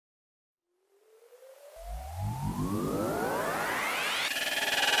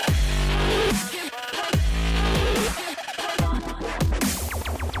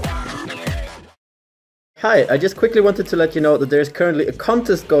Hi, I just quickly wanted to let you know that there is currently a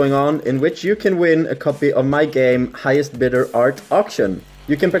contest going on in which you can win a copy of my game Highest Bidder Art Auction.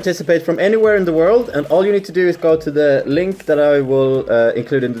 You can participate from anywhere in the world, and all you need to do is go to the link that I will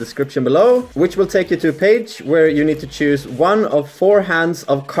include in the description below, which will take you to a page where you need to choose one of 4 hands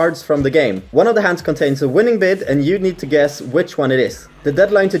of cards from the game. One of the hands contains a winning bid, and you need to guess which one it is. The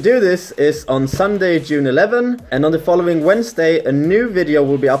deadline to do this is on Sunday, June 11, and on the following Wednesday a new video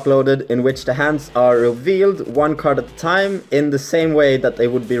will be uploaded in which the hands are revealed one card at a time in the same way that they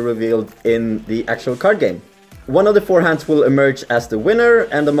would be revealed in the actual card game. One of the 4 hands will emerge as the winner,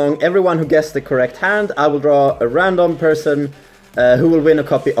 and among everyone who guessed the correct hand, I will draw a random person who will win a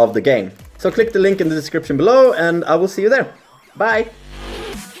copy of the game. So click the link in the description below, and I will see you there. Bye!